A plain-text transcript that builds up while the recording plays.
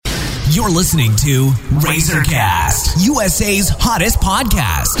You're listening to Razorcast, USA's hottest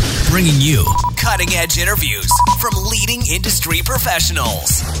podcast, bringing you cutting-edge interviews from leading industry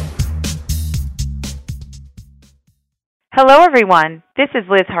professionals. Hello, everyone. This is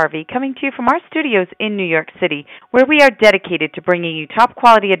Liz Harvey coming to you from our studios in New York City, where we are dedicated to bringing you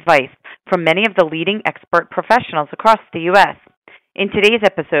top-quality advice from many of the leading expert professionals across the U.S. In today's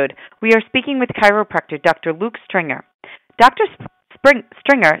episode, we are speaking with chiropractor Dr. Luke Stringer. Dr.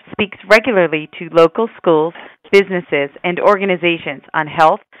 Stringer speaks regularly to local schools, businesses, and organizations on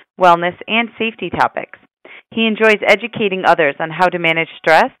health, wellness, and safety topics. He enjoys educating others on how to manage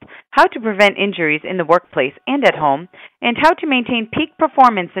stress, how to prevent injuries in the workplace and at home, and how to maintain peak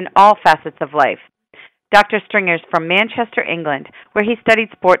performance in all facets of life. Dr. Stringer is from Manchester, England, where he studied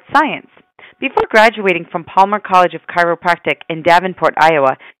sports science. Before graduating from Palmer College of Chiropractic in Davenport,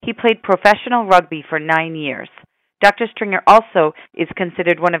 Iowa, he played professional rugby for 9 years. Dr. Stringer also is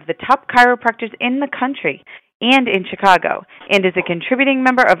considered one of the top chiropractors in the country and in Chicago, and is a contributing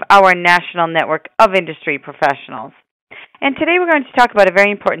member of our national network of industry professionals. And today we're going to talk about a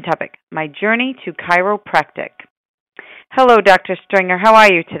very important topic, my journey to chiropractic. Hello, Dr. Stringer. How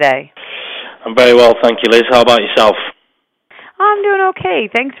are you today? I'm very well, thank you, Liz. How about yourself? I'm doing okay.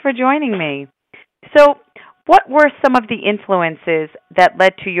 Thanks for joining me. So, what were some of the influences that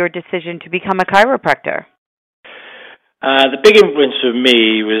led to your decision to become a chiropractor? The big influence for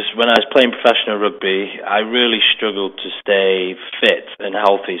me was when I was playing professional rugby. I really struggled to stay fit and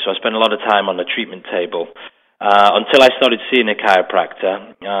healthy, so I spent a lot of time on the treatment table until I started seeing a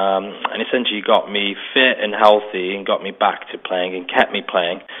chiropractor, and essentially got me fit and healthy and got me back to playing and kept me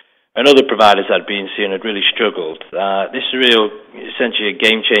playing. And other providers I'd been seeing had really struggled. This is essentially a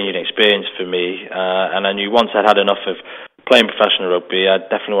game-changing experience for me, and I knew once I'd had enough of playing professional rugby, I'd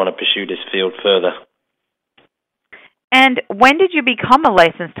definitely want to pursue this field further. And when did you become a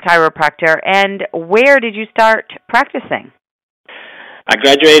licensed chiropractor, and where did you start practicing? I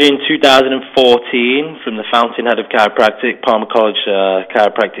graduated in 2014 from the Fountainhead of Chiropractic, Palmer College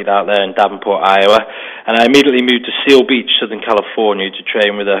Chiropractic out there in Davenport, Iowa, and I immediately moved to Seal Beach, Southern California to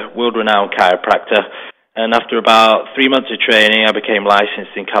train with a world-renowned chiropractor. And after about 3 months of training, I became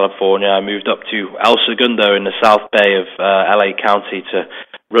licensed in California. I moved up to El Segundo in the South Bay of LA County to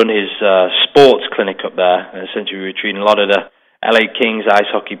run his sports clinic up there. And essentially, we were treating a lot of the LA Kings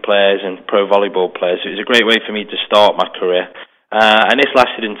ice hockey players and pro volleyball players. So it was a great way for me to start my career. And this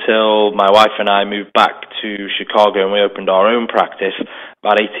lasted until my wife and I moved back to Chicago, and we opened our own practice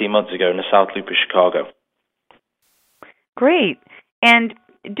about 18 months ago in the South Loop of Chicago. Great. And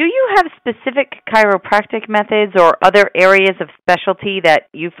do you have specific chiropractic methods or other areas of specialty that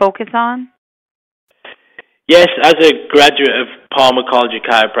you focus on? Yes, as a graduate of Palmer College of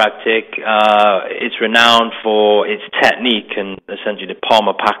Chiropractic, it's renowned for its technique, and essentially the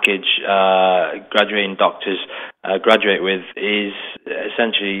Palmer package graduating doctors graduate with is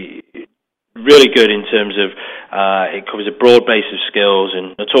essentially really good in terms of it covers a broad base of skills,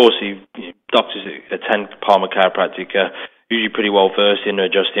 and notoriously doctors that attend Palmer Chiropractic are usually pretty well versed in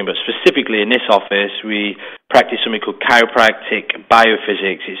adjusting, but specifically in this office we practice something called chiropractic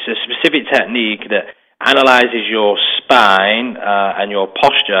biophysics. It's a specific technique that analyzes your spine and your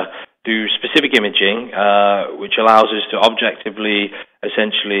posture through specific imaging, which allows us to objectively,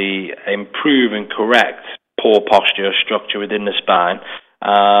 essentially, improve and correct poor posture structure within the spine.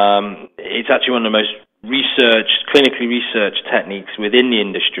 It's actually one of the most clinically researched techniques within the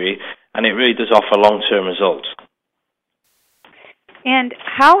industry, and it really does offer long-term results. And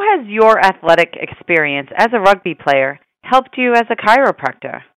how has your athletic experience as a rugby player helped you as a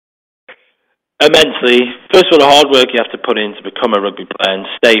chiropractor? Immensely. First of all, the hard work you have to put in to become a rugby player and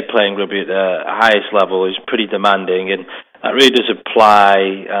stay playing rugby at the highest level is pretty demanding, and that really does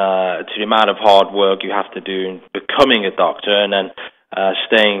apply to the amount of hard work you have to do in becoming a doctor and then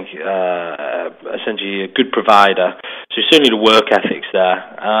staying essentially a good provider. So certainly the work ethics there,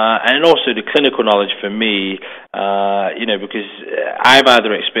 and also the clinical knowledge for me, because I've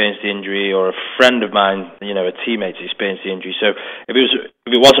either experienced the injury or a friend of mine, a teammate's experienced the injury. So if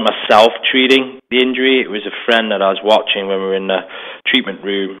it wasn't myself treating the injury, it was a friend that I was watching when we were in the treatment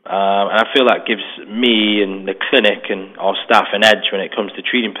room, and I feel that gives me and the clinic and our staff an edge when it comes to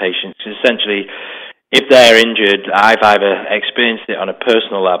treating patients. Essentially, if they're injured, I've either experienced it on a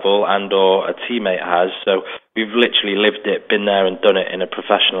personal level and or a teammate has, so we've literally lived it, been there and done it in a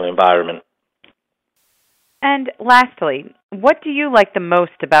professional environment. And lastly, what do you like the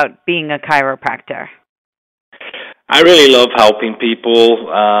most about being a chiropractor? I really love helping people,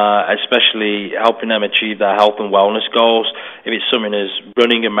 especially helping them achieve their health and wellness goals. If it's something as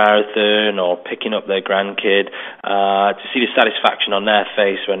running a marathon or picking up their grandkid, to see the satisfaction on their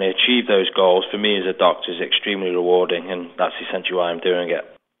face when they achieve those goals, for me as a doctor, is extremely rewarding, and that's essentially why I'm doing it.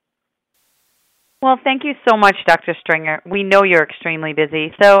 Well, thank you so much, Dr. Stringer. We know you're extremely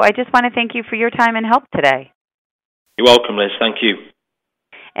busy, so I just want to thank you for your time and help today. You're welcome, Liz. Thank you.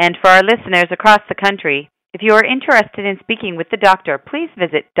 And for our listeners across the country, if you are interested in speaking with the doctor, please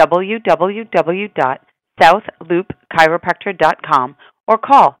visit www.southloopchiropractor.com or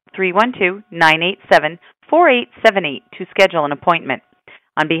call 312-987-4878 to schedule an appointment.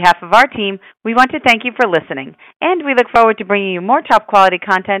 On behalf of our team, we want to thank you for listening, and we look forward to bringing you more top-quality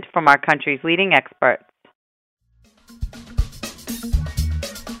content from our country's leading experts.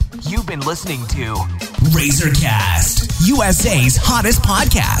 You've been listening to RazorCast, USA's hottest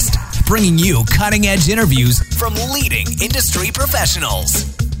podcast, bringing you cutting-edge interviews from leading industry professionals.